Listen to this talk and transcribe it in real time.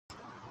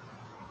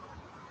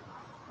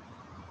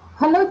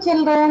Hello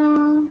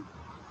children,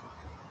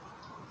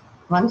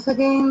 once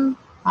again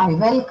I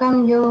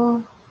welcome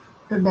you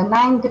to the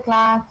ninth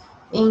class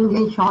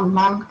English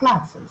online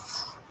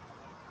classes.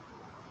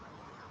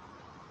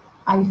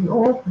 I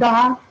hope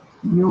that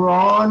you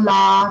all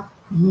are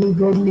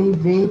eagerly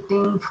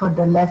waiting for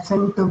the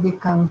lesson to be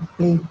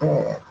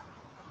completed.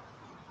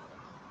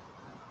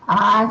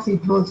 As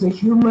it was a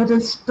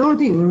humorous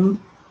story,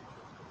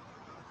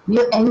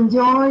 you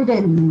enjoyed a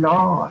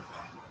lot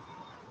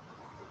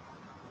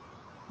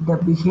the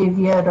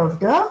behavior of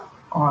the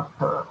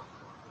author.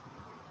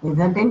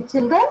 Isn't it,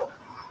 children?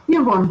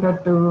 You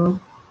wanted to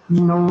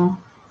know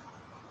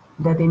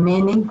the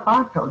remaining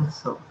part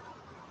also.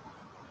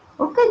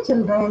 Okay,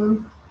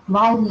 children,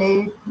 why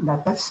late?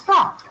 Let us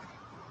start.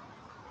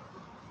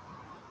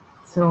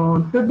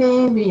 So,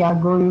 today we are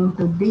going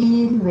to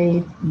deal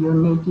with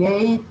Unit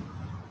 8,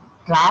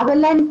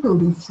 Travel and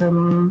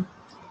Tourism,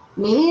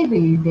 A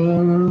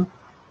Reading,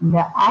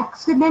 The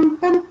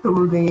Accidental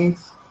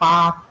Tourist,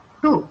 Part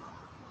 2.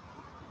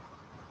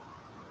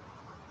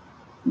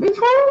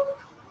 Before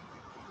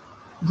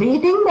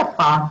reading the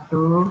Part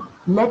 2,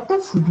 let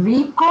us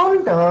recall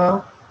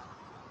the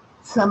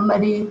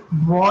summary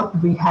what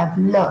we have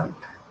learned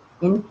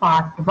in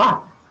Part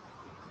 1.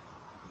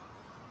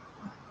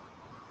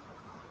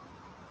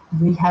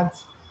 We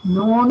have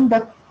known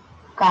the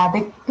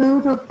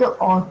character of the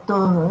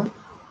author.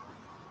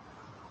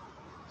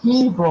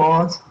 He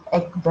was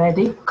a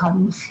very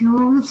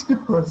confused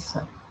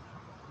person.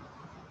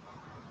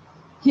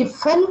 He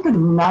felt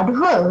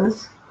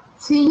nervous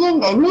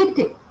seeing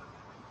anything.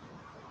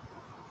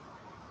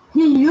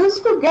 He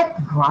used to get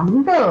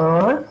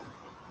wondered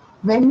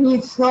when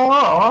he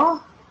saw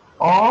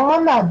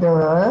all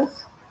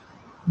others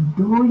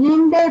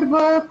doing their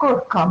work or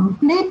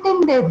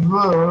completing their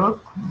work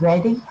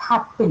very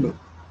happily.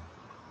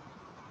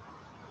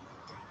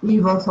 He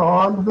was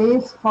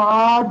always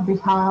far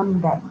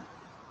behind them.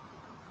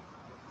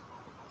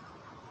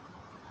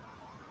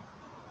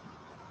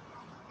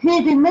 He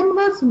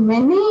remembers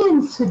many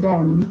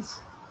incidents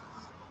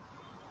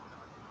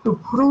to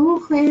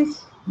prove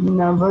his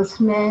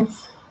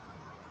nervousness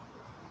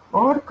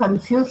or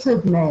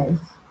confusedness.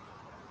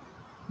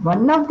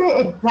 One of the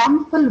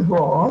examples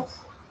was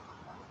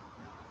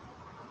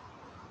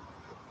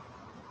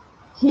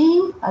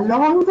he,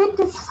 along with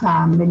his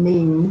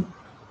family,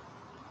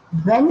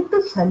 went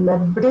to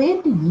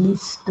celebrate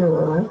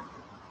Easter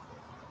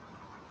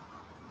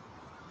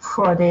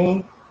for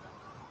a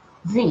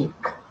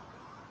week.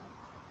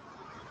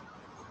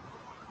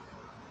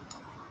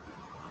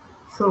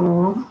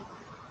 So,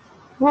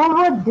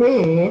 over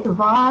there,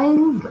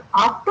 while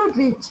after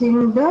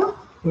reaching the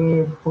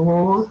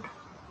airport,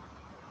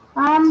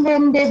 and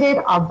when they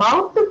were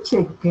about to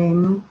check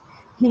in,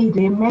 he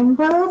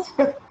remembers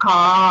the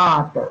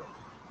card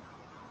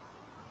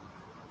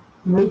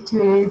which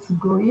is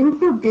going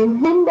to give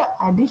him the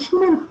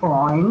additional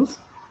points,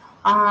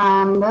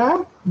 and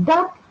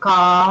that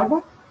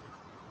card,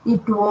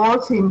 it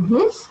was in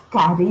his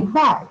carry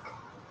bag.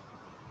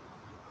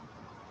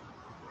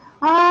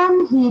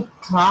 And he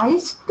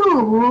tries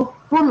to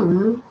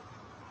pull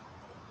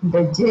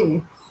the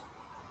zip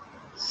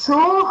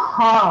so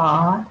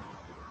hard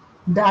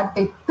that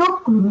it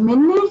took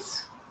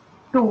minutes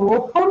to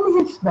open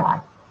his bag.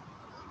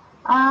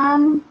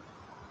 And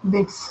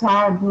with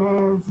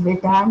sadness,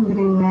 with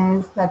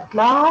angriness, at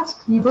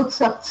last he was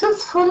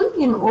successful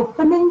in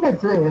opening the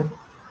zip,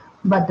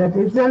 but the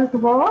result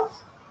was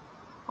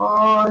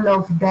all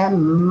of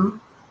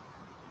them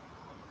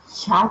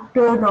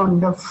shattered on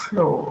the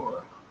floor.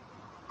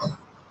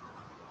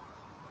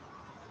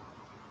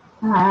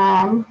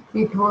 And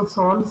it was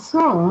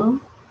also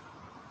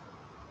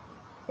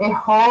a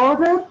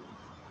horror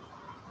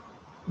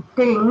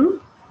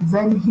thing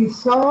when he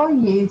saw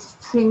his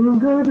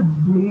finger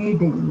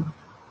bleeding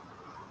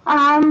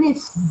and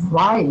his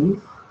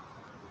wife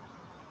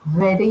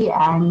very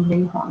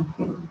angry on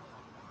him.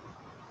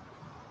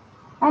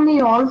 And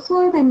he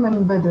also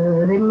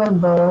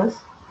remembers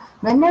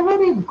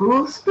whenever he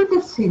goes to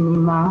the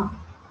cinema,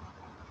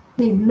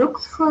 he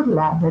looks for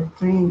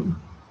lavatory.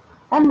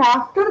 And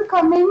after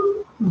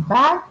coming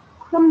back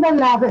from the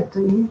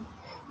lavatory,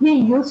 he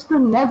used to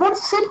never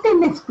sit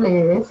in his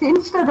place.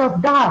 Instead of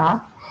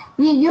that,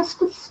 he used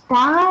to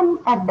stand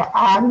at the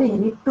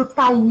alley to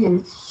tie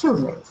his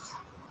shoelace.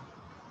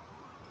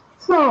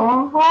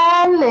 So,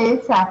 all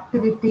his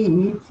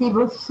activities, he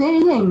was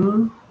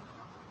saying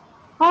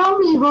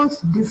how he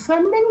was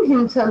defending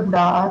himself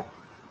that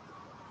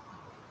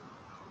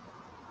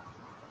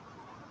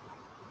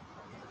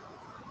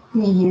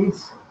he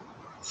is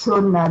so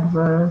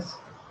nervous,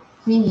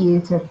 he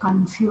is a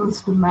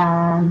confused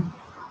man,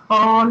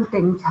 all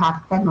things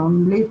happen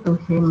only to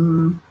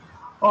him,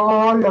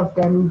 all of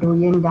them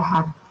doing the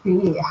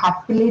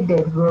happily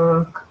their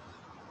work,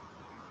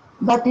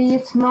 but he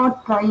is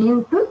not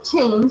trying to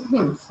change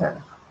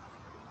himself.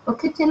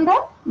 Okay, children?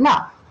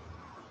 Now,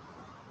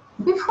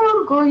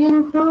 before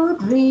going to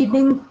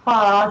reading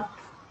part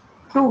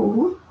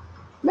 2,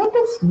 let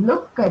us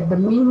look at the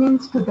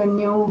meanings to the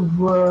new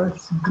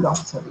words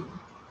glossary.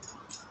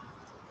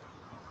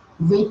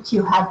 which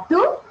you have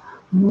to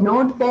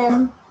note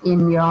them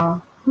in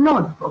your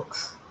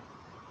notebooks,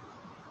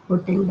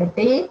 putting the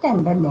date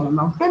and the name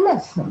of the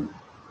lesson.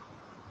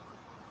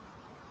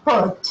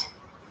 Perch,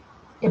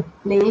 a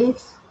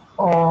place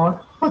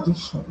or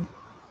position.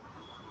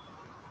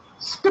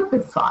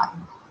 Stupefied.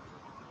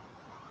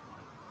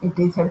 It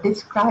is a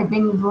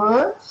describing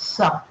word,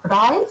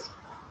 surprised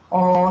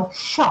or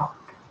shocked.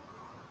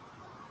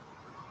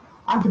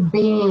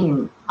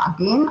 Urbane,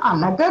 again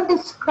another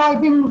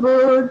describing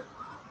word,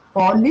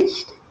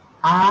 polished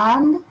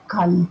and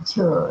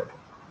cultured.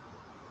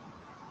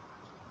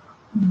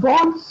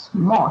 Bon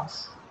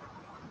mots,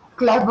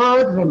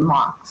 clever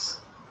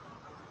remarks.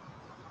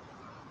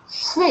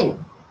 Sway,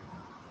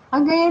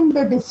 again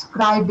the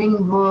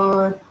describing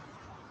word,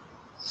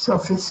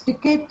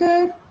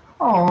 sophisticated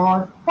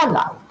or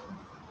polite.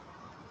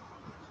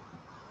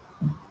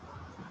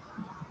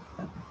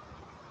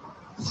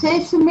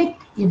 Seismic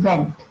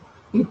event,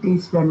 it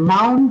is the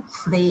noun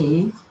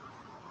phrase,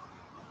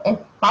 a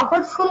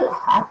powerful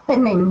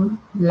happening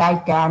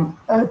like an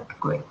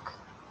earthquake,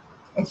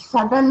 a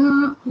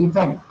sudden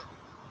event,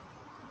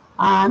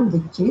 and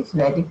which is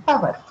very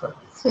powerful.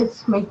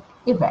 Seismic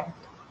event.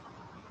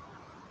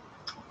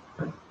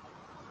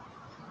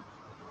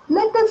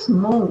 Let us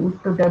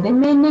move to the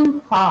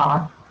remaining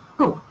part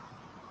 2.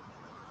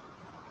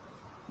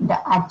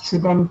 The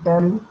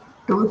accidental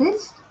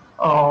tourist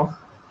of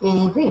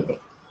a reading.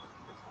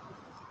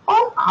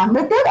 On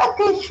another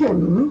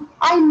occasion,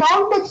 I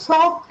knocked a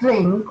soft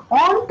drink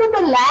onto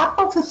the lap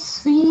of a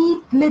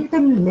sweet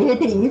little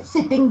lady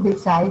sitting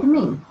beside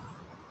me.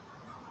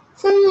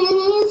 So he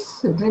is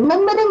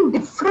remembering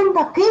different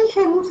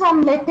occasions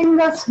and letting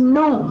us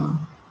know.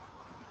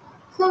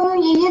 So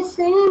he is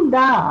saying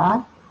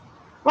that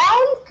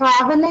while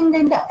traveling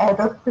in the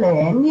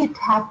aeroplane, it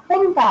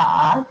happened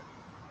that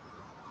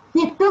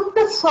he took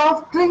the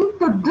soft drink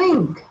to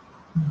drink,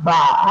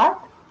 but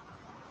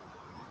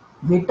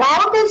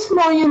without his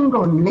knowing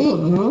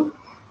only,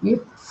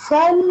 it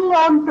fell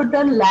onto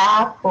the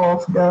lap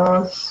of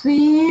the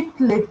sweet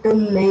little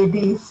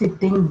lady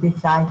sitting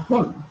beside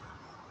him.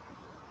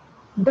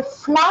 The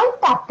flight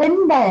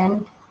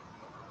attendant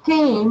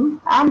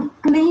came and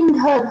cleaned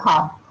her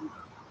up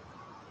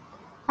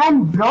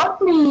and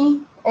brought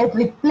me a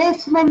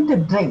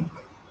replacement drink.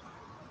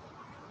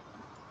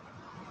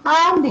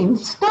 And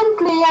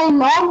instantly I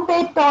knocked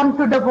it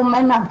onto the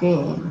woman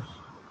again.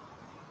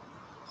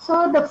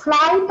 So the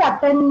flight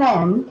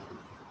attendant,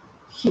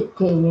 she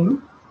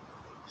came,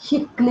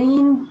 she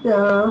cleaned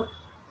the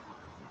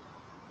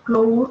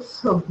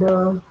clothes of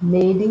the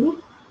lady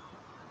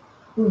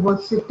who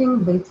was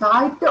sitting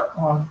beside the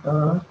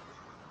author,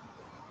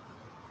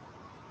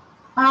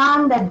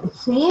 and at the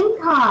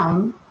same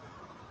time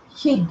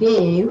she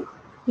gave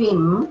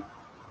him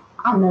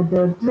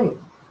another drink,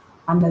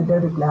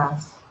 another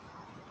glass.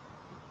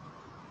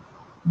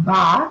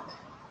 But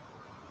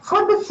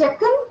for the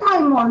second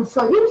time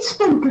also,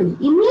 instantly,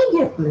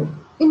 immediately,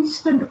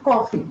 instant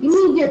coffee,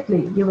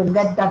 immediately you will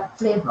get that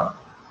flavor.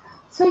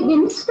 So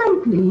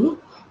instantly,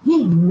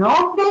 he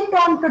knocked it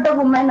onto the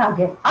woman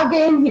again.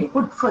 Again, he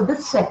put for the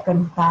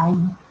second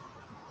time.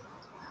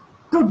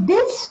 To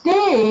this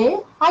day,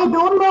 I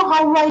don't know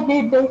how I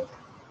did it.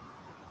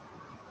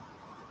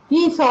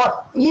 He is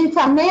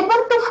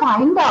unable to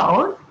find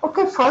out,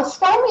 okay,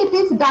 first time it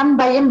is done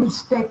by a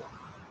mistake.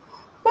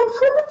 But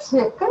for the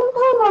second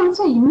time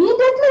also,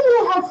 immediately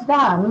he has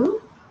done,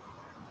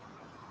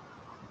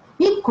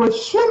 he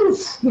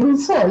questions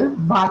himself,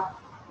 but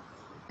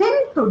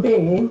till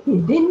today, he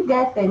didn't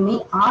get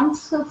any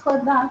answer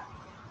for that.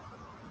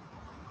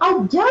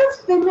 I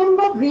just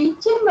remember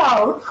reaching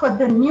out for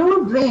the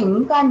new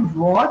drink and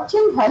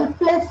watching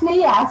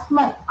helplessly as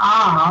my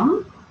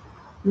arm,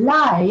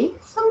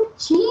 like some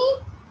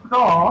cheap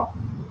prop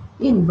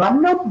in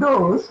one of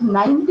those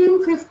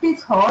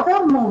 1950s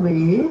horror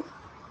movies,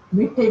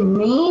 with a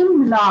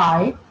name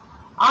like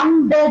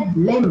Undead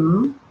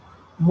Limb,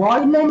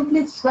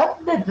 violently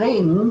swept the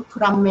drink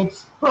from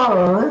its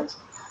perch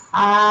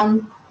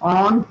and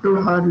onto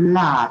her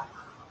lap.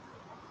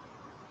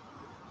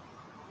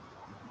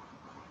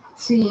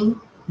 See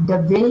the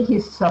way he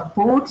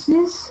supports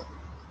his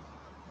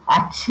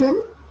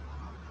action.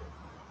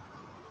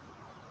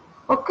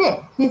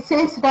 Okay, he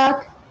says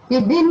that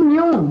he didn't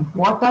know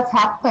what has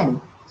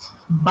happened,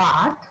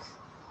 but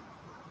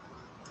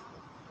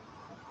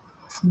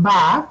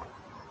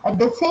at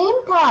the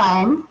same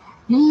time,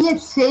 he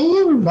is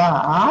saying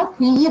that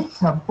he is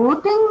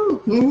supporting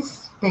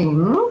his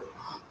thing,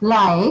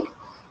 like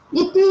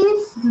it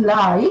is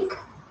like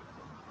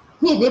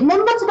he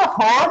remembers the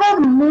horror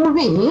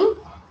movie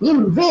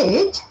in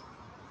which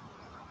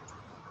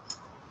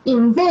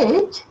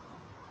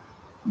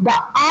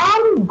the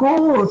arm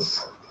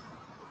goes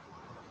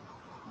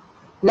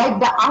like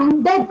the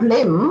undead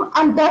limb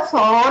and does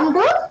all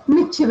the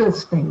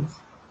mischievous things.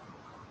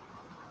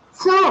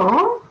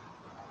 So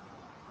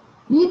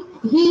he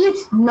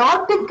is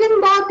not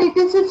thinking that it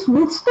is his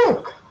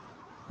mistake,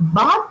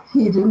 but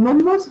he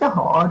remembers the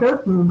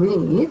horror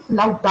movies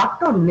like that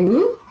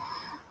only.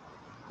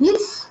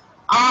 His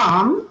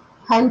arm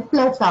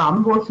helpless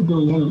arm was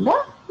doing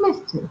the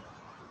mischief.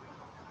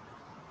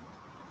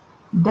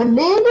 The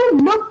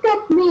lady looked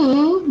at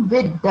me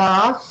with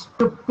a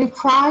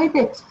stupefied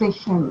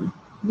expression.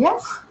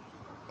 Yes,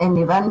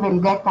 anyone will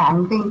get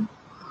angry.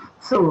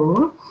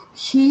 So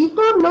she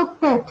too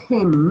looked at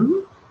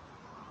him,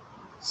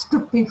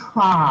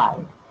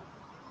 stupefied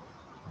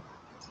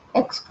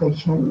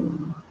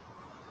expression.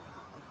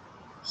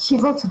 She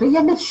was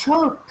really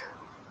shocked.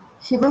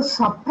 She was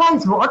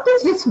surprised. What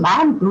is this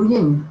man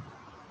doing?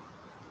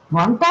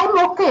 One time,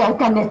 okay, I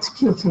can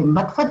excuse him,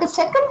 but for the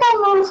second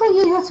time also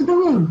he was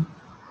doing.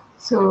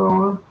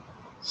 So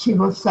she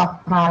was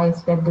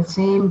surprised at the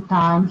same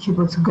time. She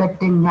was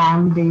getting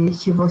angry.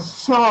 She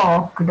was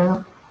shocked.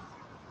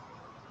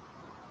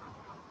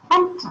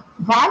 And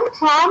while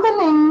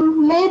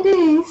traveling,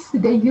 ladies,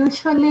 they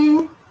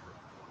usually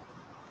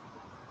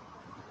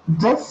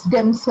dress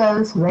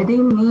themselves very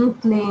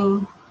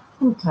neatly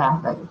in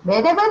travel.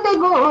 Wherever they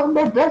go,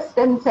 they dress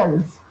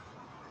themselves.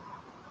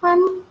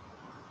 And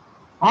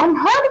on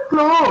her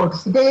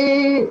clothes,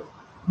 they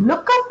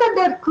look after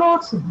their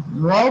clothes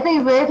very,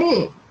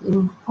 very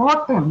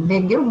important.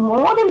 They give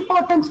more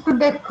importance to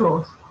their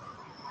clothes.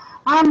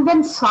 And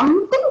when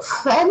something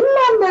fell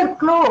on their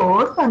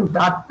clothes, and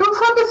that too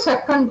for the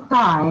second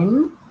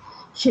time,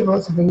 she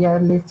was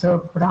really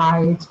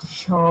surprised,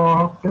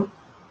 shocked.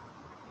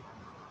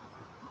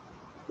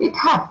 It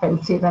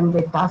happens even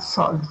with us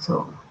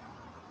also.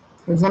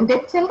 Isn't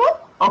it, children?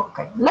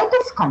 Okay, let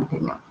us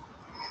continue.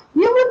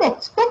 You would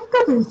expect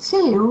to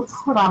receive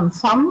from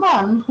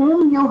someone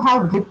whom you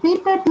have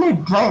repeatedly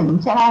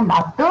drenched and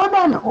uttered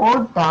an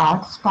oath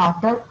that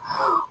started,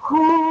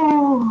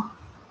 oh,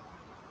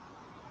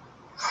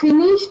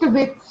 finished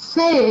with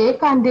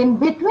sake, and in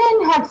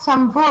between had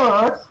some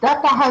words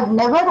that I have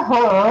never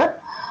heard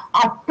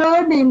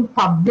uttered in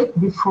public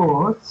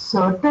before,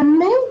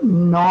 certainly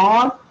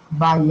not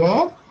by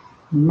a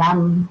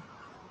nun.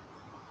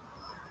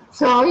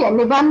 So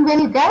anyone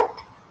will get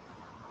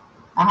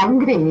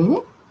angry.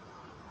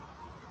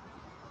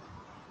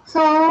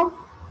 So,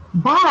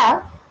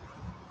 but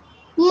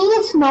he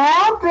is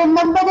not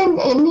remembering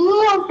any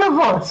of the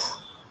words.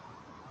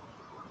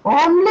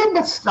 Only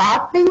the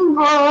starting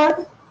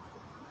word,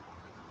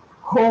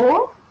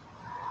 ho,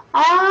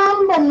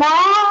 and the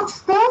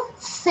last,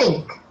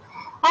 sake.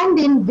 And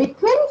in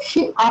between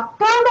she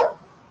uttered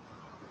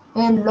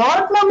a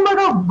lot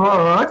number of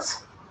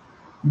words,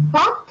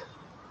 but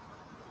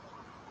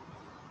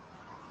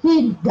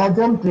he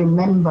doesn't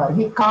remember.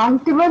 He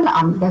can't even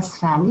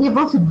understand. He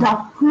was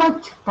that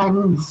much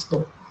tensed.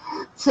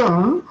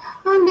 So,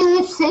 and he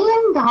is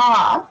saying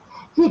that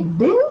he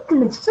didn't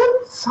listen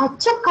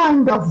such a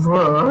kind of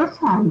words,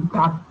 and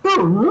that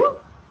too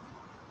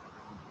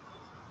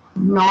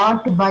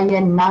not by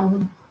a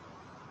nun.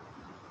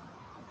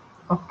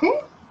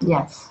 Okay?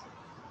 Yes.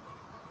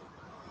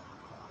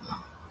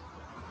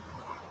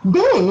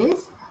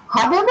 This,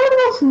 however,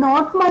 was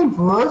not my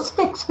worst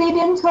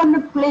experience on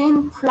a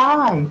plane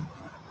flight.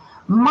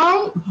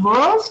 My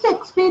worst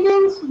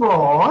experience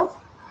was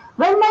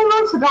when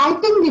I was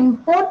writing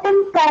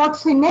important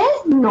thoughts in a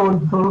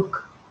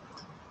notebook.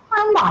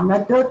 And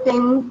another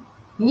thing,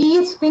 he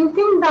is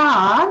thinking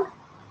that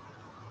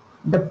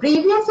the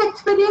previous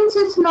experience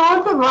is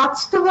not the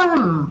worst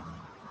one.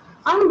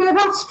 And there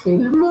are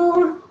still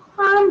more.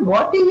 And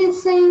what he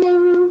is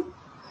saying,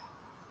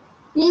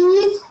 he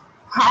is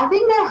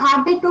having a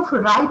habit of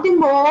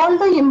writing all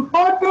the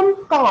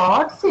important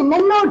thoughts in a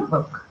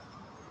notebook.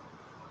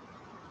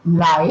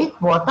 Like,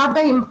 what are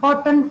the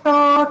important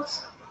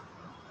thoughts?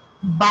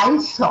 Buy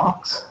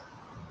socks.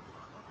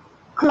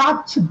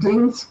 Clutch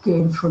drinks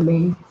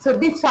carefully. So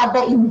these are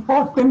the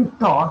important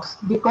thoughts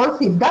because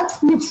he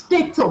does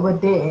mistakes over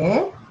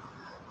there.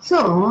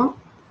 So,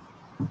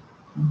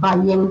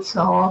 buying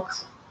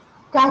socks,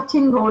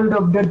 catching hold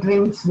of the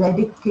drinks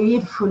very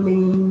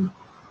carefully.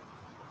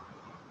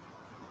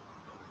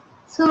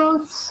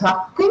 So,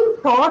 sucking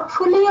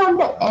thoughtfully on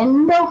the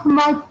end of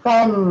my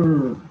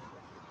pen.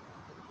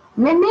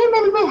 Many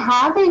will be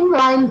having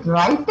while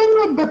writing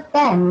with the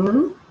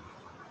pen,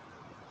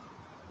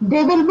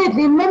 they will be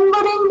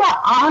remembering the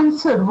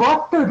answer,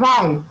 what to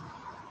write.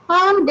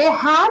 And they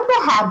have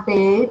the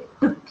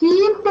habit to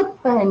keep the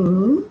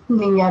pen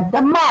near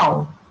the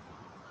mouth.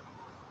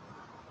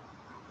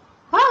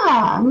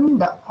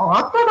 And the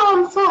author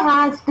also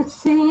has the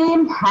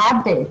same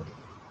habit.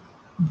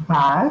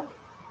 But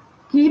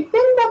keeping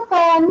the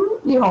pen,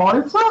 he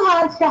also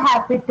has the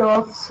habit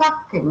of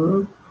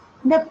sucking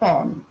the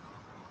pen.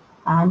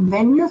 And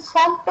when you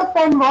suck the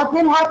pen, what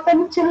will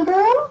happen,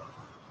 children?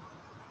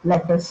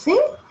 Let us see.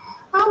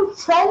 And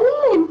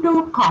fell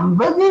into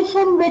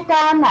conversation with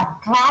an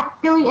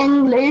attractive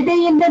young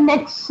lady in the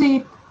next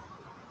seat.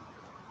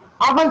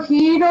 Our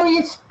hero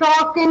is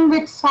talking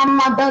with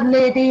some other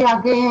lady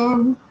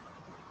again.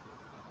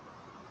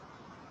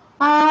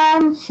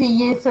 And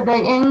she is the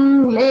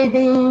young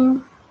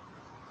lady,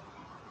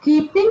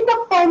 keeping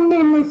the pen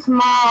in his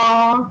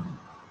mouth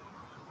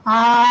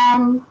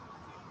and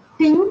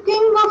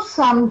thinking of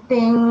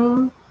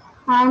something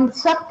and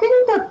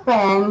sucking the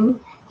pen.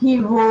 he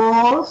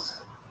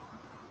was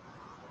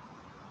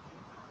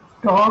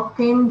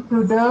talking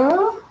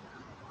to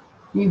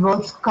he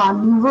was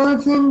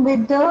conversing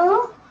with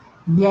the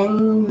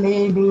young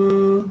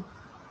lady.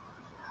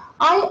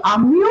 I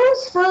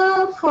amused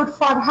her for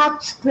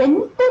perhaps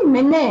 20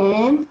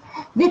 minutes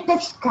with a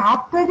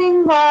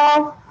scattering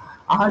of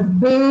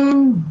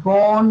urban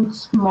born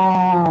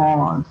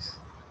smarts.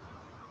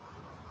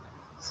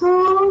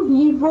 So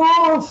he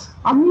was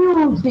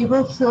amused, he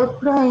was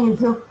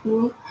surprised,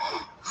 okay,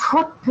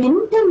 for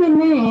 20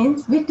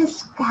 minutes with a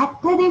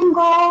scattering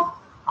of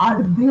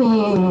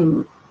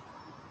urban.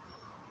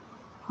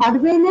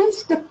 Urban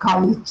is the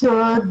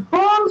culture,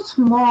 born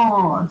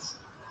smarts.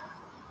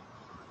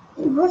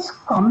 He was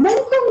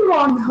commenting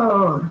on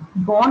her.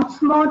 Born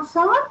smarts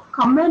are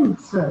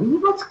comments. He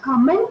was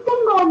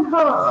commenting on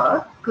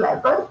her.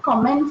 Clever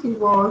comments he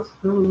was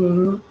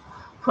doing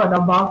for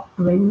about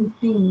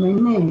 20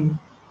 minutes.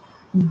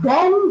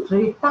 Then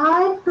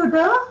retired to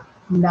the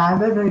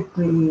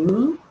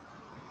laboratory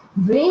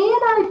where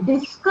I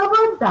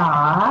discovered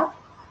that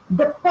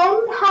the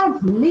pen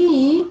had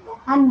leaked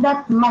and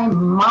that my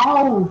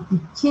mouth,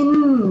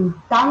 chin,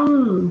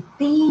 tongue,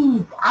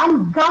 teeth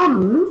and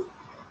gums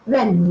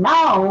were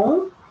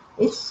now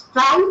a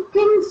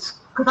striking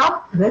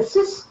scrub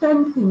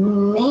resistant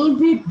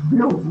navy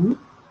blue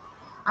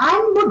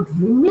and would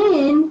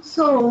remain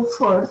so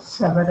for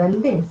several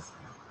days.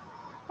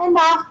 And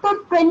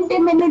after 20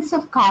 minutes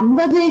of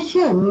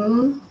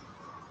conversation,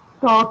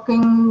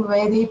 talking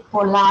very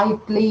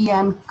politely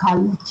and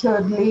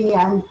culturally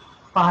and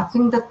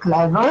passing the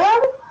clever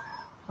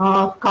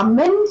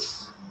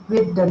comments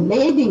with the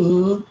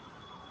lady,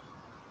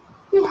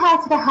 he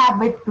has the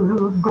habit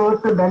to go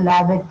to the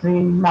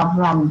lavatory now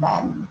and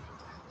then.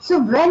 So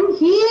when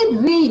he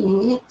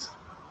reached,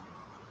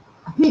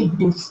 he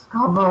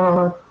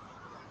discovered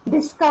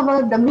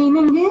the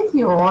meaning is,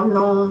 you all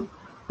know,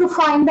 to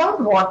find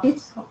out what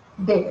is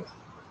there.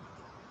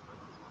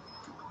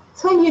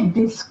 So he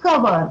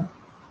discovered,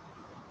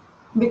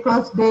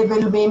 because there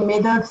will be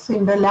mirrors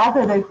in the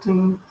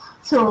laboratory,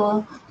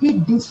 so he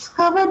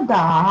discovered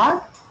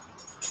that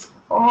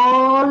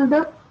all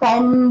the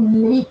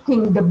pen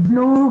leaking, the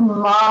blue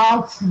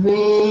marks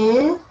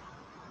were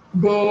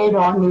there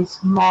on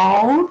his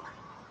mouth,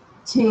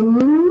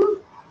 chin,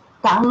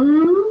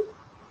 tongue,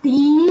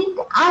 teeth,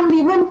 and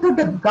even to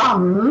the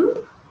gum,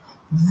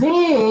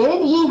 where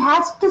he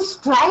has to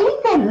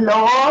strike a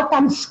lot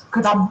and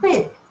scrub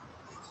it.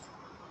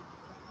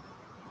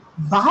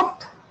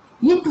 But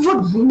it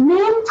would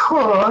remain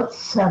for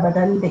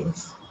several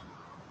days.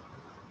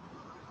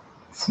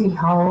 See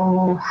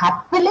how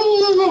happily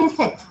he is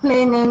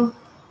explaining.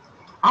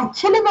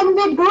 Actually, when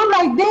we do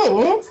like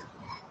this,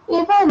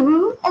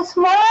 even a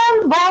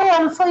small boy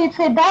also, if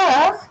he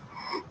does,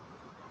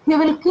 he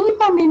will keep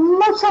an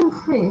innocent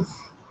face.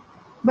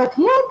 But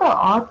here the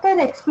author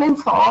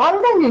explains all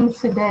the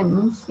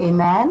incidents in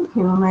an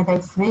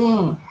humorous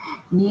way.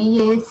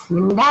 He is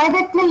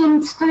indirectly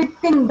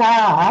instructing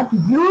that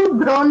you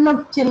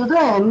grown-up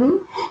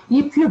children,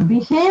 if you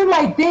behave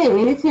like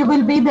this, you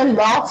will be the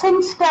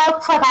laughing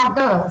stock for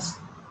others.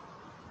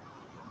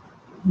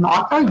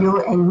 Not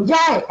you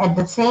enjoy. At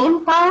the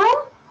same time,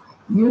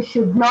 you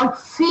should not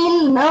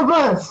feel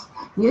nervous.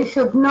 You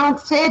should not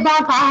say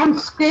that I am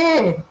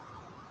scared.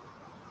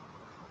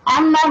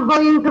 I'm not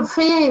going to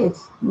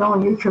face. No,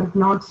 you should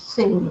not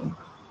say.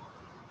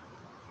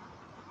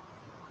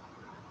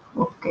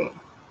 Okay.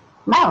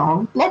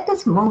 Now, let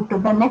us move to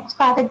the next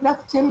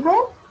paragraph,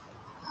 children.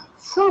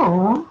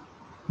 So,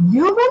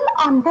 you will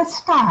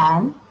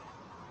understand,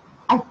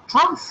 I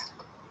trust.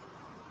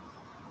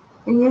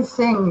 He is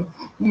saying,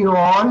 you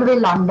all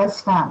will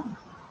understand.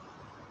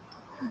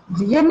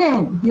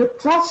 Really, you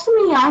trust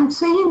me, I'm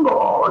saying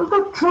all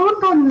the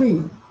truth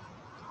only.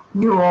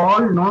 You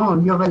all know,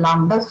 you will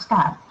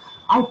understand.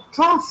 I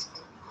trust.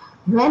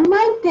 When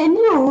I tell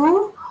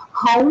you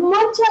how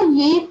much I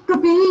hate to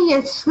be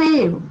a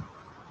slave.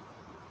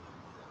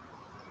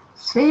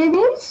 Slave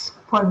is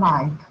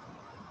polite.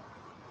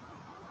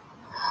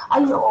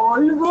 I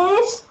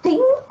always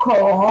think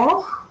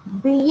of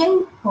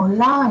being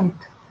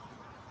polite.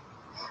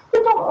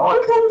 But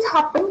all things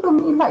happen to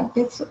me like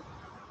this.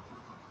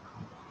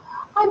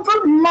 I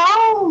would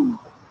love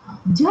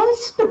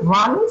just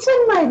once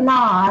in my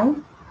life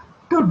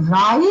to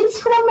rise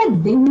from a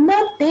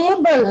dinner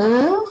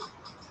table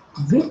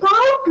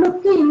without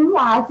looking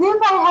as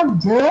if I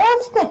have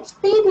just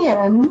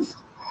experienced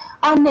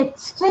an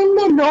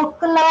extremely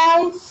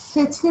localized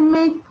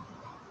seismic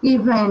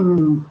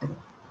event.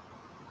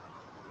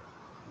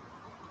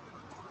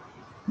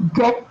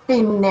 Get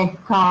in a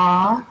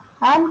car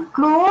and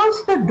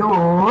close the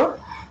door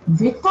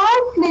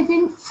without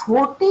leaving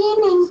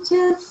 14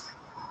 inches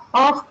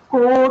of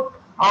coat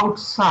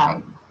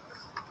outside.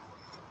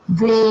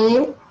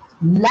 Wear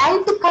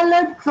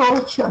light-colored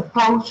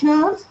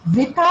trousers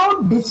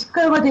without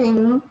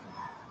discovering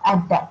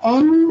at the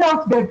end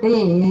of the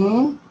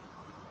day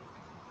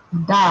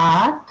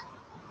that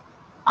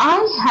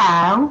I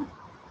have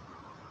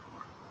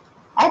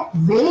at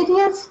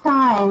various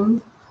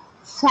times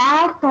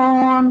sat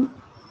on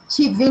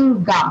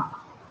chewing gum,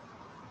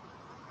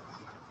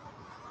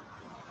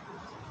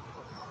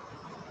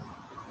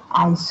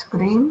 ice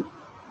cream,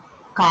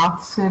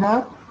 cough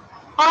syrup,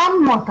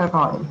 and motor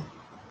oil,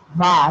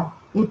 where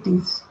it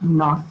is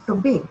not to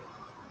be.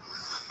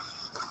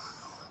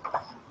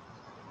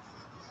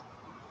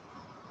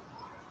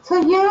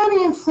 So here he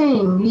is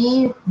saying,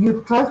 if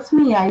you trust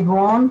me, I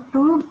want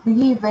to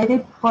be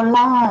very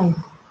polite.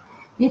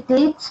 It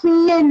takes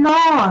me a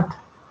lot,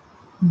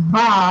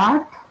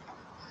 but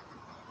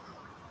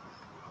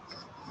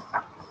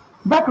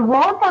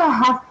what I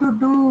have to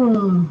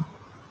do,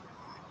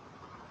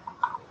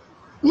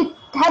 it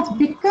has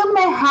become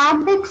a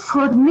habit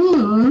for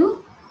me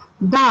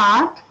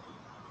that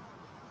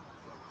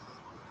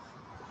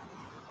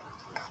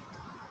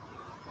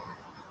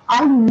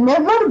I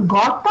never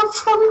got up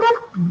from the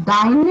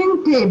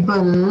dining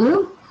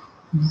table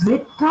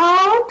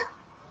without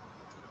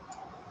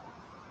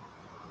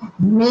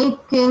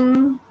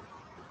making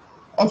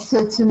a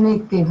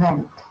seismic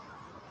event.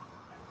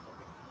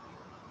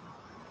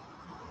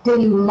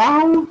 Till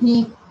now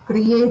he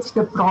creates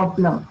the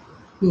problem.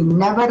 He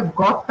never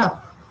got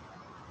up.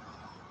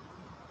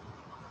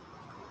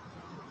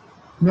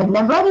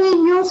 Whenever he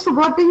used,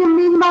 what do you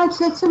mean by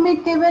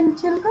seismic event,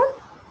 children?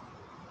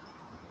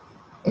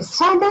 A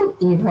sudden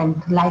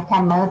event like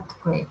an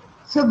earthquake.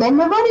 So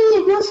whenever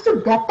he used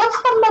to get up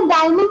from the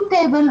dining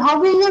table,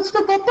 how he used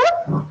to get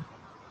up?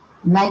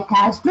 Like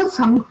as though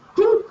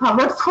something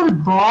powerful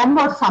bomb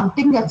or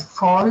something has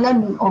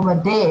fallen over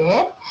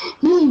there,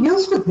 he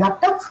used to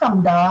get up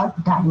from the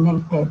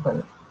dining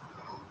table.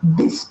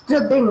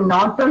 Disturbing,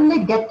 not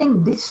only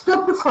getting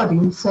disturbed for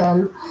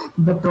himself,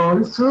 but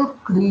also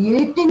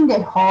creating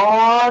a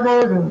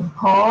horrible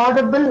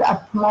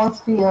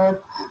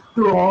atmosphere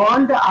to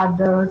all the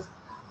others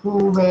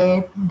who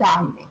were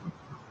dining.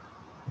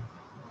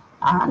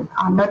 And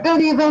another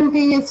event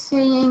he is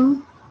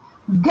saying,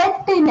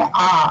 get in a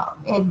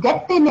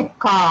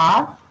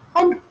car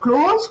and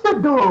close the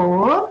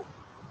door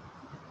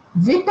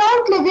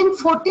without leaving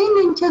 14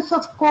 inches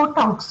of coat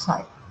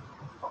outside.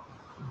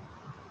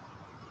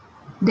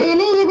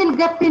 Daily he will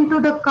get into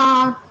the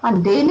car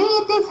and daily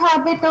it is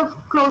habit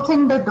of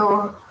closing the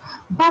door.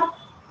 But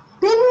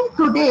till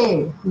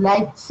today,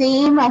 like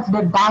same as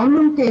the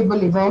dining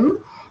table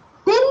event,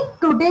 till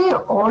today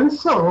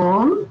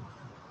also,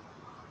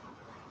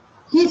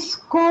 his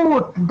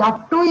coat,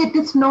 that too it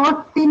is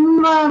not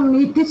thin one,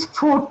 it is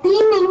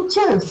 14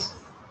 inches.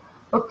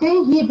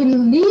 Okay, he will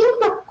leave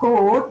the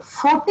coat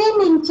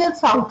 14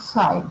 inches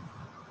outside.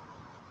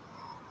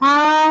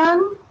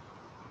 And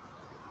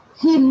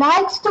he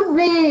likes to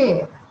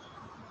wear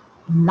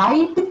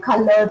light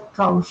colored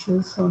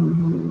trousers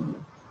only.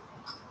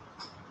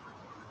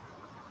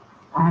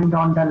 And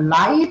on the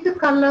light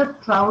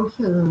colored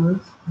trousers,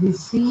 we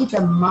see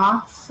the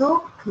marks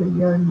so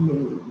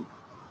clearly.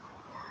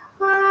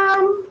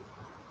 And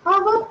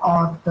our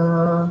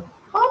author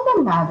or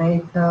the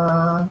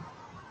narrator,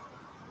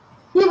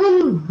 he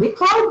will,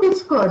 without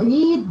discord,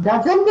 he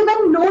doesn't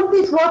even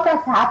notice what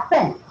has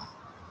happened.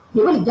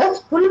 He will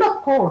just pull the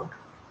coat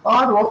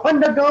or open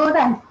the door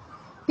and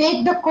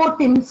take the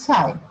coat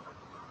inside.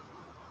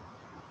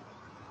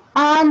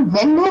 And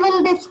when he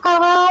will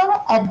discover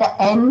at the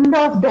end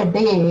of the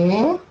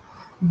day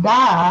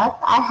that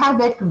I have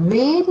at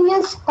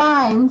various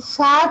times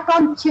sat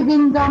on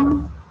chewing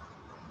gum,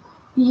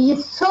 he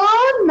is so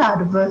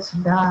nervous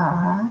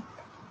that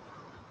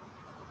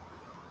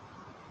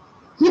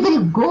he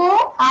will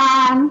go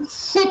and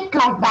sit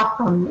like that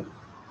only.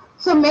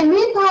 So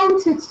many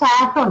times he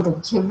sat on the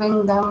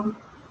chewing gum,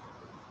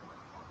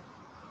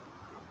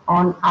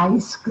 on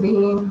ice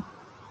cream,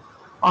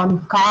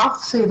 on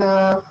cough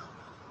syrup,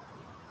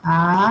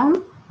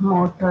 and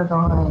motor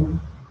oil.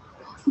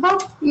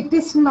 But it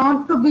is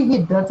not to be, he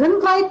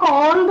doesn't like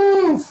all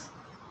this.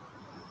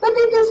 But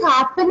it is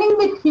happening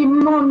with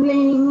him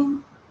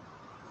only.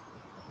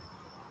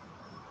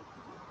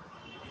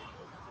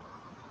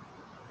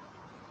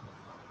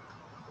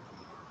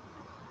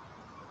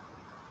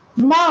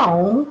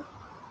 Now,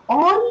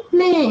 on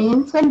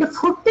planes, when the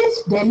food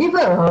is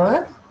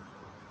delivered,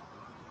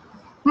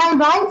 my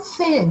wife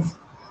says,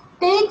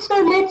 take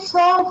the lids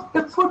off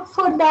the food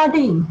for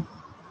daddy.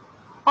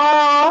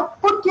 Or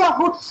put your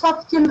hoods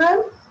up,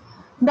 children.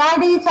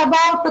 Daddy is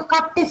about to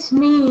cut his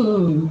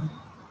meat.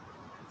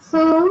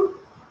 So,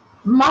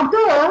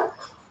 mother,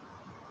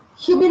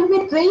 she will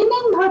be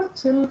training her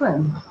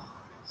children.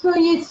 So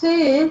he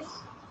says,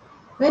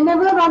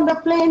 whenever on the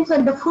planes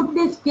when the food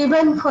is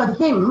given for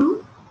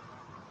him,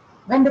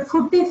 when the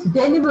food is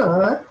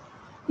delivered,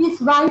 his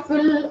wife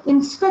will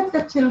instruct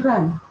the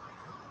children,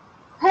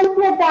 help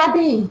your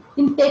daddy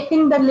in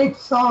taking the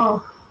lids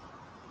off.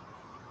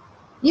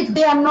 If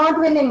they are not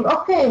willing,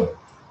 okay,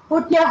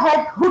 put your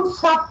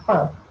hoods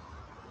up,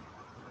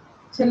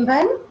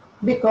 children,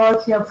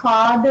 because your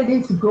father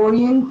is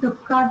going to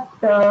cut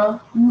the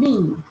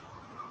meat.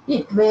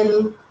 It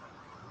will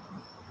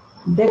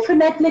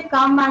definitely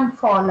come and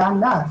fall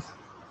on us.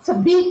 So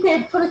be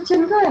careful,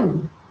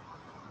 children.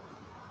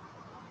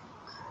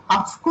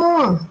 Of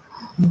course,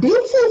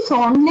 this is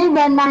only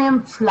when I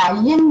am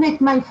flying with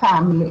my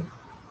family.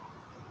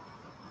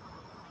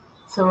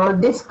 So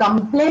this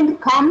complaint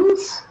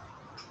comes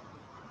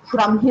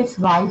from his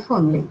wife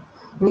only.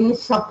 He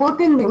is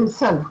supporting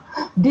himself.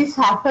 This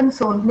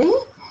happens only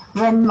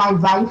when my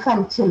wife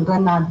and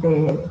children are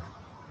there.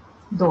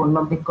 Don't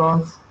know,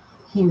 because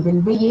he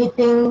will be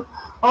eating,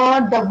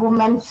 or the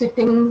woman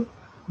sitting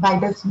by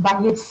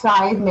his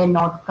side may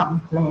not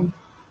complain.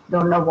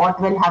 Don't know what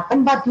will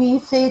happen, but he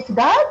says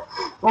that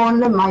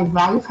only my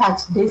wife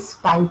has this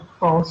type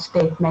of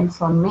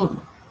statements on me.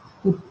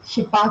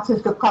 She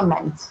passes the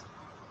comments.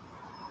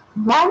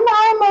 When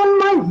I'm on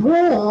my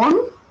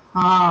own,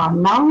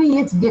 now he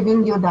is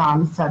giving you the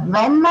answer.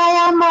 When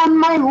I am on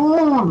my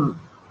own,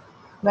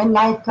 when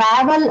I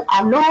travel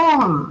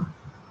alone,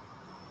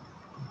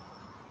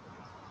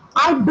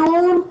 I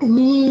don't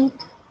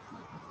eat,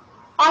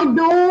 I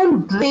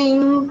don't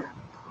drink,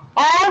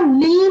 or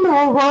lean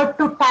over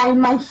to tie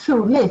my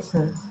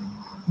shoelaces.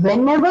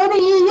 Whenever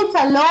he is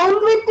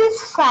alone with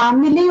his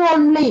family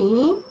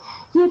only,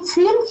 he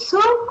feels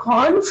so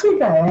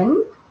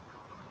confident.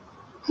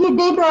 He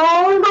did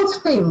all those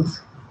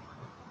things.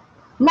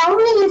 Now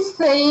he is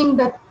saying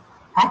the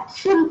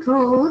actual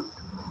truth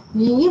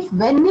is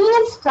when he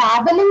is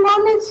traveling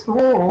on his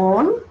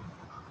own,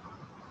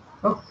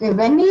 okay,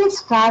 when he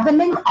is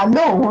traveling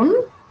alone,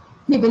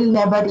 he will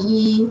never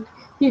eat,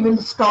 he will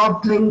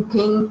stop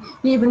drinking,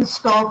 he will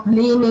stop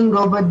leaning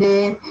over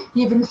there,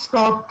 he will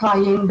stop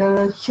tying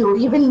the shoe,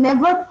 he will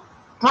never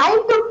try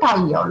to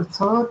tie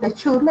also the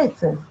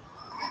shoelaces,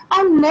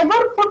 and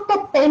never put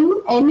a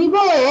pen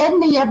anywhere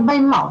near my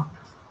mouth.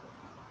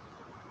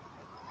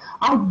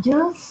 I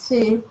just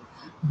sit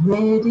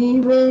very,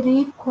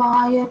 very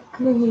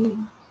quietly.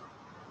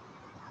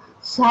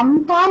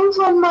 Sometimes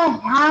on my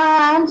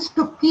hands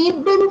to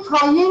keep them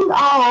flying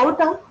out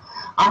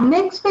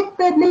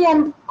unexpectedly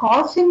and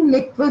causing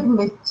liquid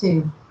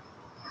mischief.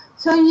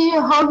 So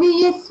how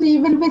he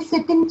will be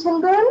sitting,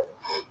 children?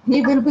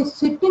 He will be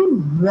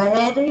sitting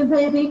very,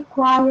 very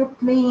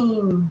quietly.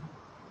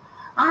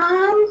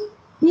 And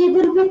he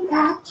will be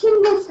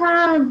catching his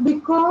hand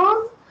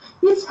because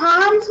his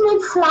hands may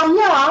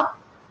fly up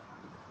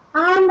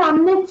and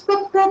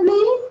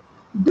unexpectedly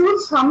do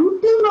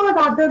something or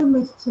other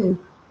mischief.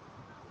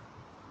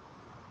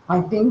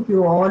 I think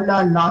you all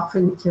are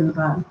laughing,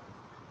 children,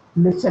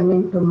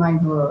 listening to my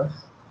words.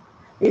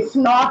 It's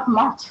not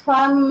much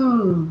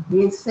fun,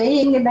 he's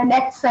saying in the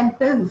next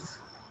sentence.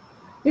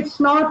 It's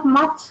not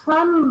much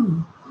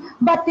fun,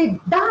 but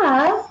it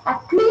does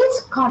at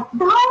least cut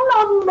down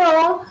on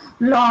the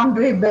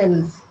laundry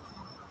bills.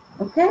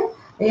 Okay?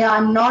 Yeah,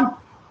 I'm not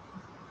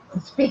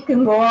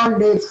speaking all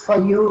this for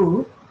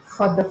you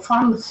for the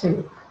fun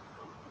sake.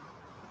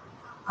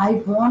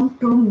 I want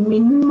to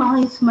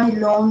minimize my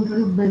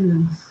laundry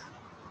bills.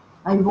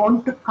 I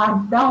want to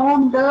cut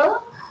down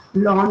the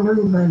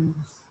laundry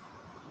bills.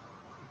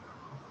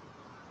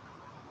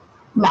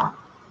 Now,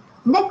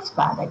 next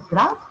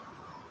paragraph.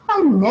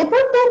 I never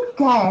did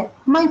get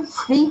my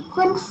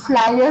frequent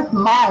flyer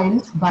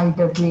miles, by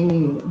the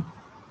way.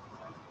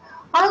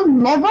 I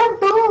never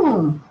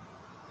do.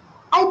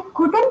 I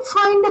couldn't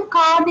find a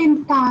card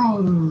in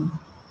time.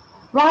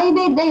 Why he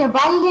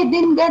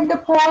didn't get the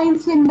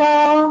points in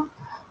the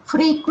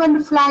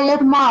frequent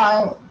flyer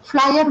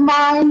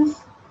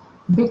miles?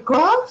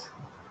 Because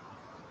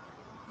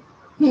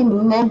he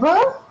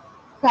never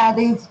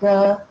carries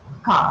the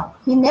card.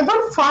 He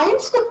never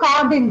finds the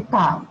card in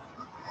time.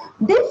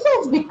 This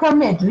has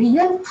become a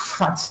real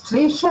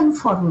frustration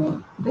for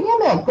me.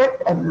 Really, I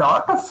get a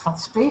lot of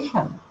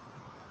frustration.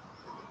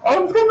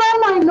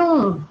 Everyone I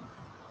know,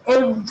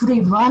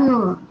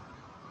 everyone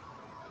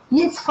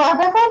is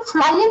forever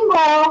flying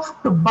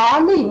off to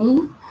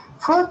Bali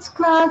first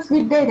class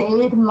with their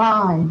air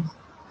miles.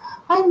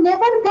 I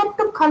never get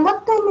to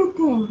collect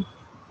anything.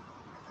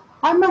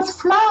 I must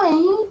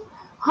fly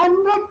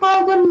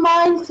 100,000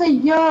 miles a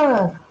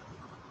year.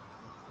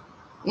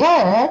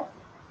 Yet,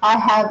 I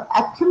have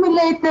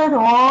accumulated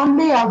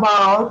only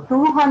about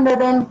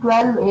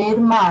 212 air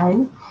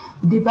miles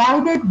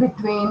divided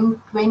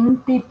between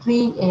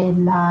 23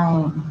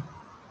 airlines.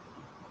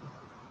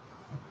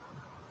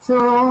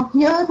 So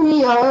here,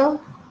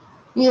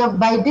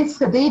 by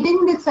this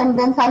reading this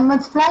sentence, I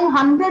must fly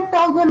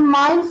 100,000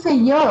 miles a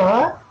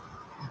year.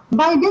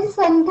 By this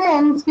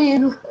sentence,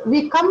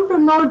 we come to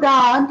know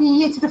that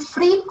he is a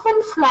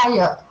frequent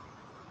flyer.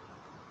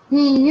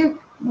 He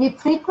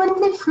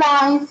frequently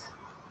flies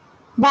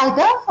by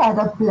the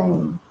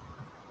aeroplane.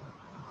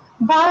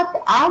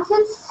 But as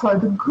it's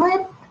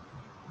forget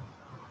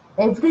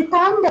every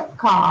time the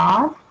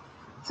card,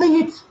 so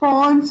its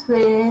points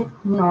were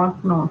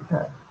not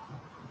noted.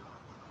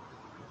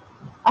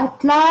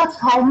 At last,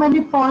 how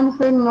many points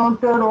were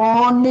noted?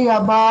 Only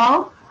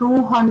about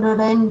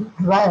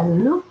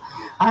 212.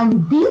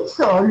 And this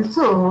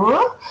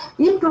also,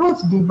 it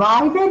was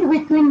divided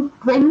between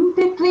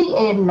 23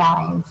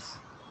 airlines.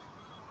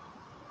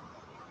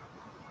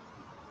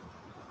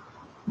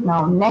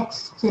 Now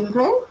next,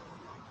 children,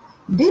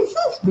 this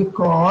is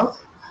because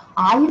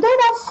Either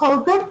I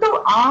forget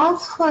to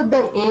ask for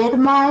the air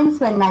miles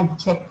when I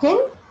check in,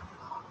 or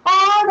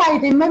I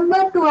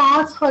remember to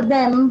ask for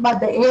them, but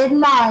the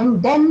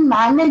airline then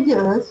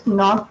manages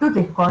not to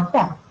record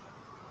them.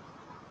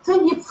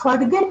 So you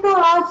forget to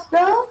ask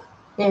the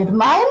air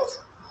miles,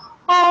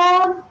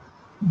 or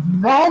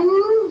when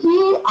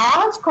he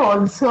asks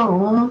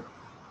also,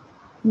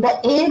 the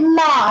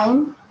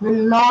airline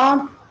will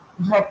not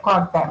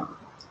record them.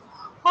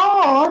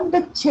 Or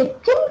the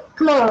check-in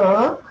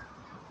clerk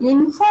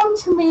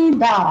informs me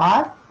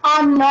that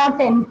I'm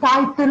not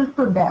entitled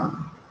to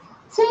them.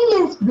 So he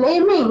is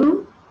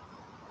blaming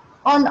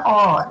on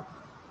all.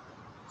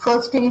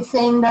 First he is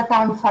saying that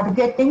I'm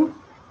forgetting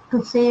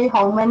to say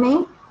how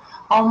many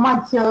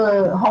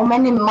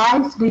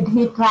miles did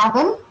he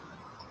travel,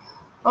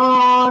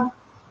 or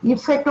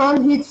if at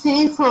all he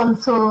says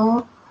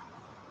also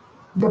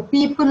the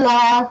people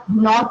are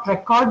not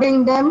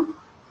recording them.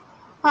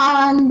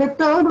 And the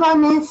third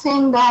one is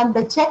saying that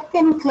the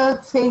check-in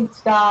clerk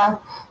says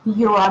that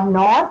you are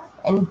not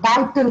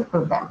entitled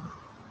to them.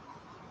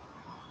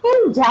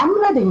 In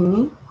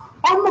January,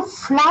 on a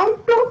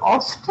flight to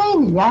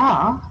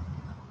Australia,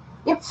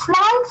 a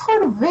flight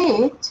for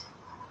which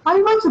I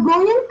was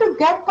going to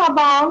get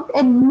about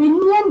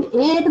 1,000,000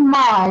 air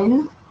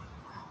miles,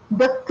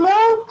 the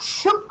clerk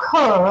shook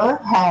her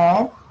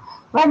head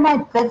when I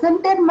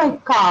presented my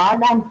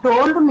card and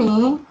told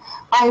me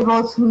I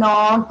was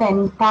not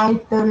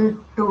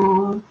entitled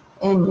to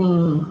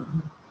any.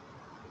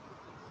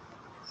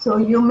 So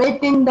you may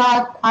think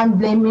that I'm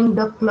blaming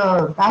the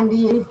clerk, and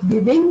he is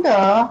giving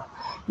the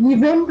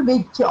event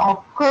which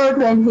occurred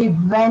when he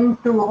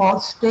went to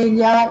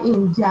Australia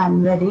in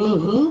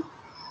January,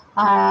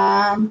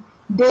 and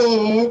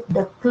there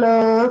the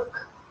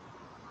clerk,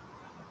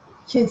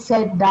 she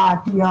said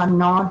that you are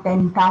not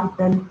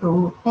entitled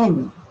to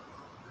any.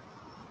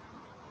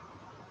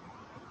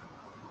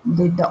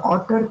 Did the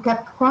author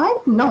kept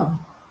quiet? No.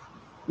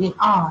 He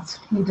asked,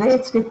 he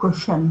raised a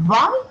question.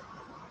 Why?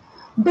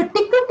 The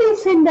ticket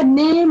is in the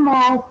name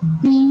of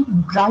B.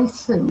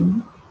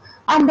 Bryson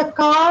and the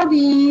card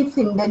is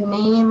in the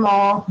name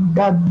of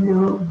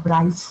W.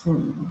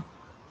 Bryson.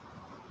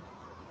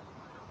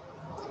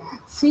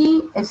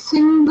 See, a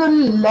single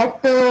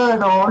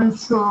letter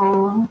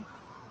also,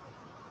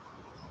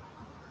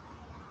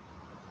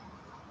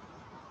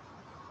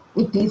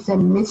 it is a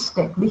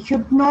mistake. We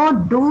should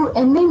not do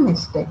any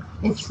mistake.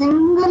 A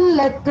single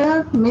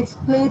letter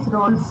misplaced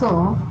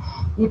also,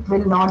 it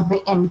will not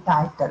be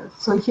entitled.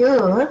 So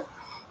here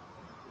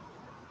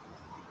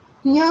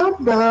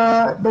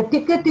the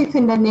ticket is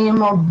in the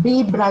name of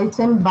B.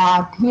 Bryson,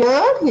 but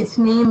here his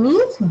name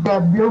is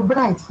W.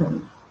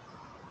 Bryson.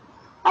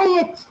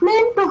 I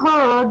explained to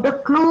her the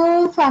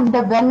close and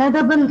the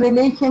venerable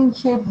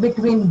relationship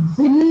between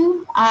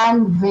Will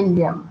and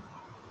William,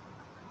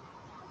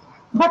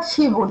 but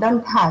she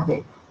wouldn't have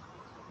it.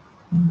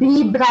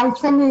 B.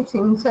 Bryson is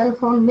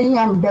himself only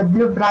and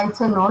W.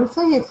 Bryson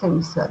also is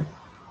himself.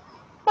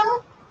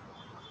 But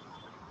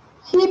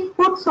he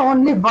puts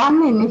only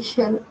one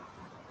initial.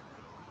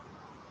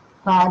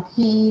 But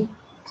he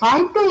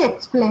tried to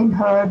explain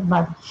her,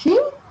 but she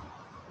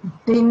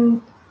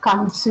didn't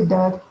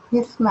consider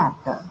his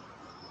matter.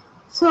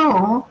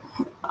 So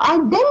I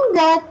didn't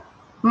get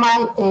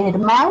my air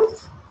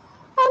miles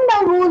and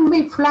I won't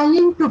be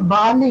flying to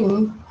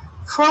Bali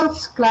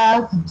first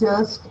class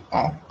just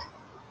yet.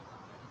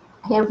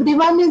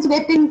 Everyone is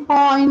getting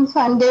points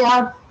and they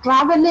are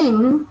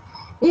traveling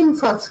in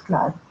first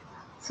class.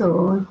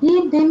 So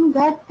he didn't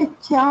get the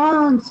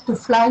chance to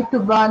fly to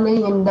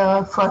Bali in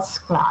the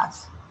first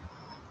class.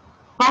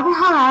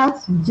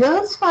 Perhaps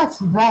just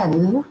as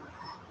well,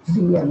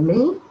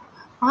 really,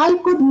 I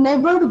could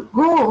never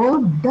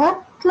go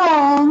that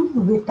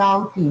long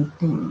without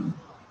eating.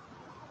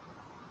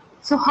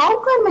 So how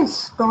can I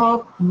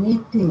stop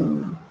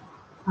eating?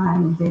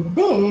 And with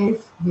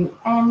this, we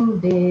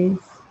end this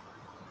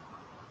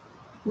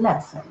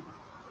lesson.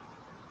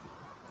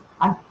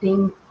 I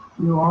think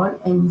you all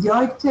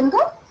enjoyed,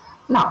 children.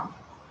 Now,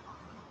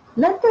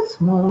 let us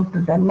move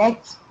to the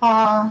next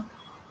part.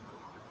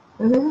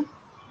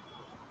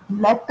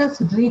 Let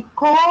us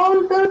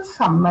recall the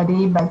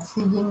summary by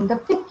seeing the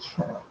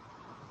picture.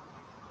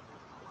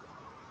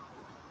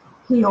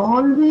 He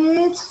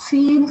always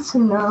feels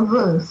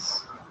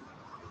nervous.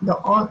 The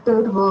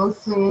author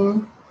was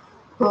a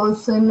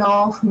person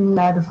of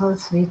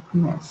nervous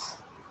weakness.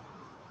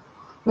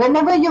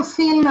 Whenever you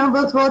feel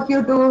nervous, what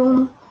you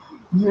do?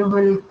 You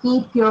will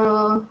keep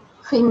your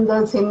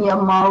fingers in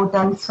your mouth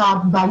and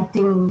start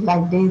biting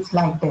like this,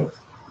 like this.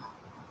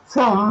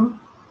 So,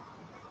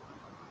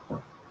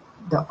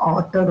 the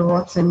author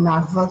was a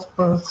nervous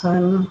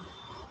person.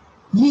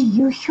 He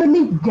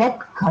usually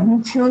gets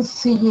confused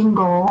seeing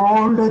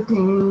all the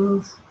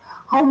things.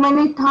 How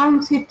many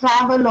times he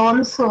travel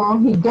also,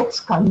 he gets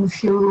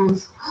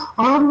confused.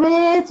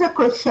 Always a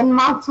question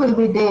marks will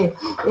be there.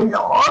 A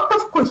lot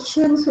of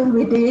questions will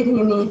be there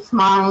in his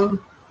mind.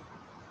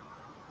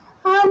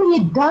 And he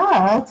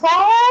does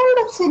all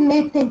the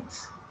silly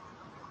things.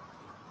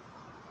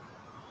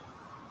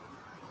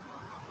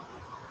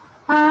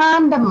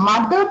 And the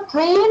mother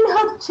trained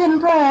her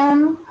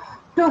children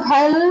to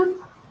help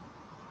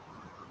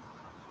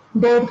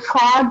their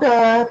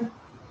father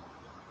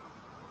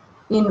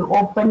in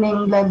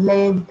opening the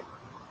lid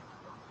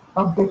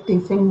of the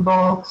tiffin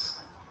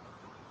box.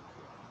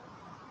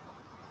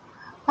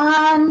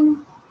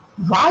 And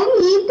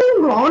while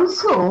eating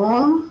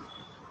also,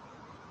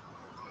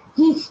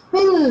 he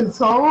spills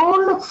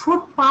all the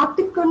food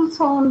particles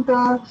on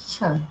the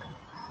shirt.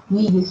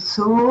 He is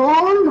so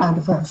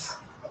nervous.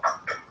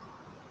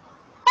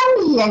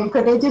 And he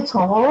encourages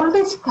all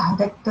his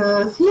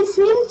characters. He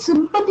feels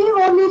sympathy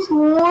on his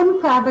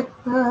own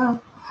character.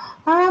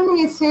 And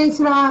he says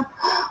that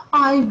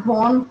I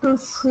want to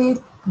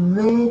sit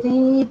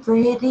very,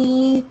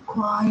 very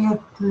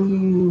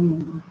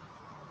quietly.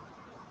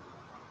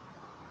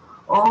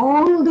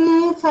 All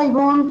this I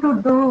want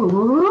to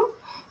do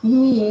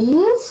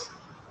is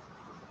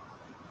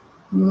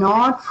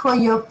not for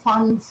your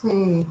fun's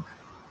sake.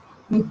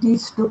 It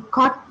is to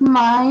cut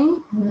my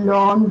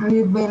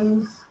laundry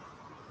bills.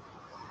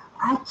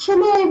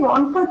 Actually, I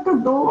wanted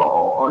to do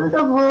all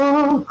the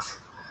works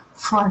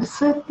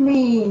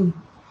perfectly.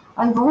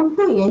 I want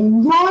to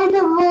enjoy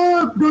the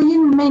work,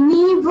 doing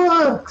many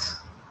works.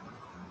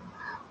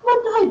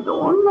 But I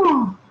don't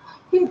know.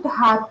 It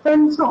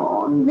happens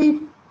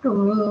only to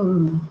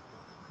me.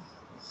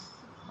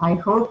 I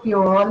hope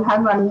you all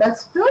have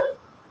understood.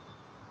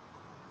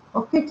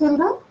 Okay,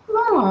 children?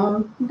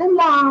 Now, the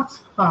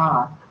last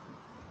part.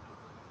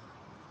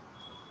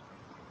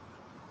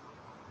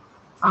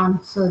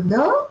 Answer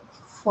the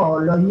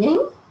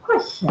following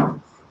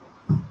questions.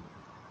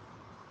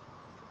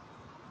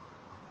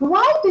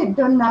 Why did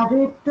the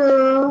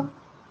narrator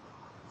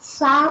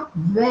sat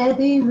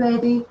very,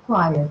 very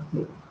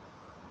quietly?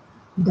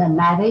 The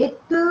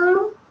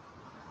narrator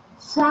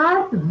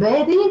sat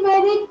very,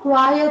 very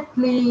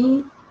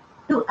quietly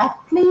to at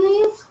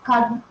least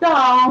cut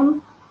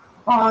down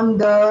on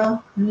the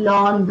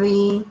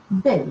laundry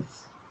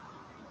bills.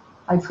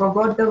 I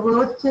forgot the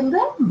word,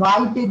 children.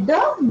 Why did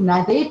the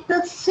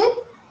narrator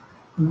sit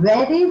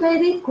very,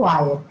 very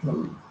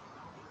quietly?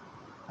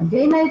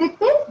 Again, I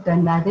repeat, the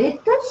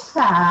narrator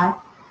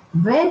sat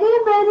very,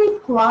 very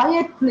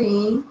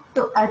quietly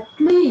to at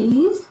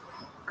least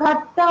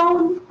cut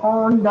down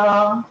on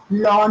the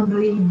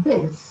laundry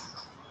bills.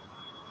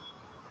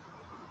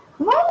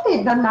 Why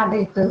did the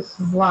narrator's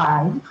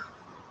wife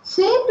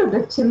say to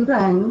the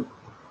children,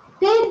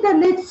 take the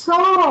lids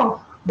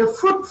off, the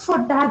food for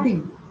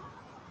daddy?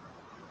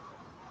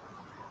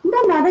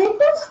 The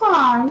narrator's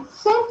wife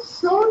said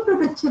so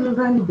to the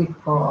children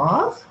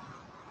because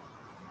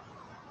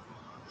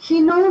she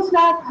knows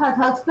that her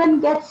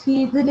husband gets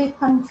easily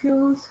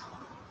confused.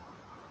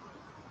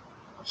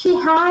 She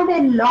had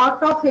a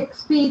lot of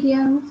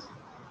experience.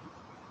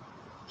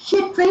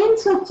 She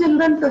trains her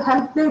children to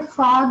help their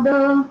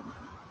father.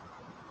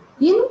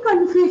 In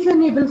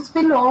confusion, he will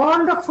spill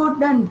all the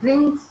food and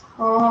drinks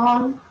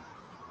all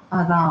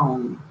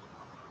around.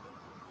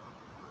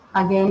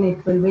 Again,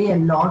 it will be a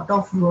lot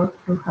of work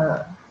to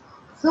her.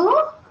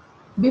 So,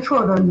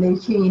 before only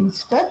she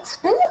instructs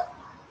the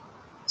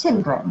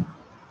children.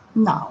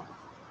 Now,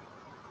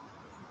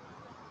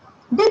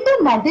 did the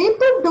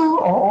narrator do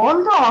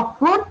all the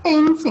awkward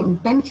things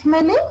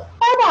intentionally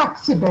or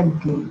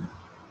accidentally?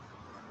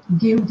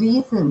 Give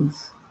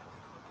reasons.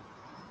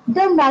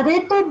 The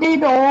narrator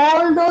did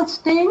all those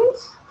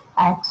things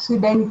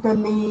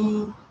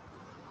accidentally.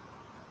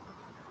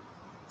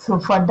 So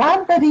for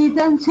that the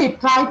reasons he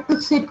tried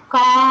to sit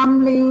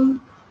calmly.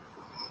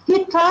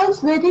 He tries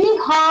very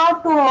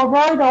hard to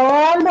avoid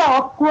all the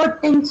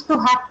awkward things to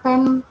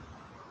happen.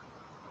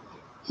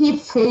 He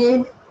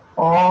failed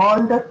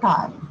all the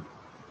time.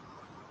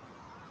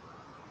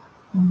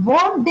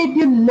 What did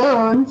you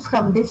learn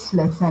from this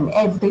lesson?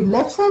 Every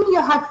lesson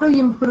you have to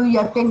improve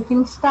your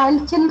thinking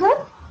style, children.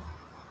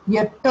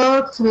 Your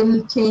thoughts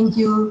will change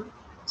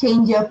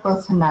your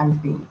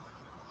personality.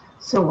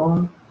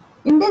 So,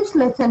 in this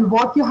lesson,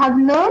 what you have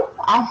learned?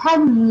 I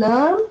have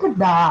learned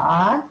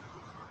that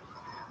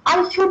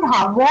I should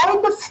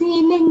avoid the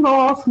feeling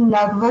of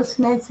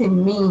nervousness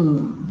in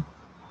me.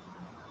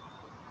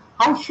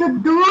 I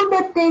should do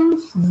the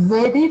things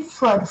very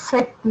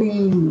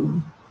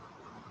perfectly.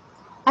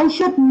 I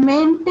should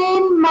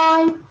maintain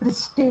my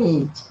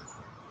prestige.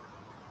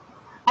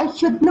 I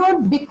should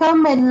not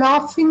become a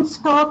laughing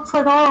stock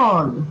for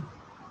all.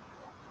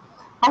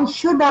 I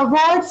should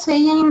avoid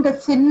saying the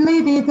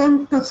silly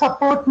reasons to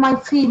support my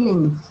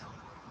feelings.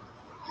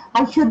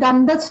 I should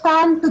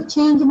understand to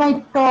change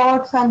my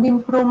thoughts and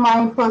improve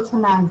my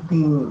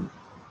personality.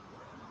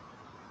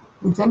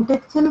 Isn't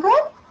it,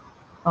 children?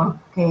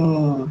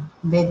 Okay.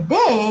 With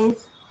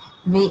this,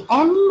 we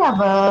end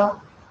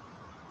our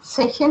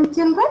session,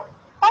 children.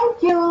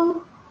 Thank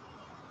you.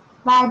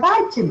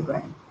 Bye-bye,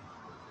 children.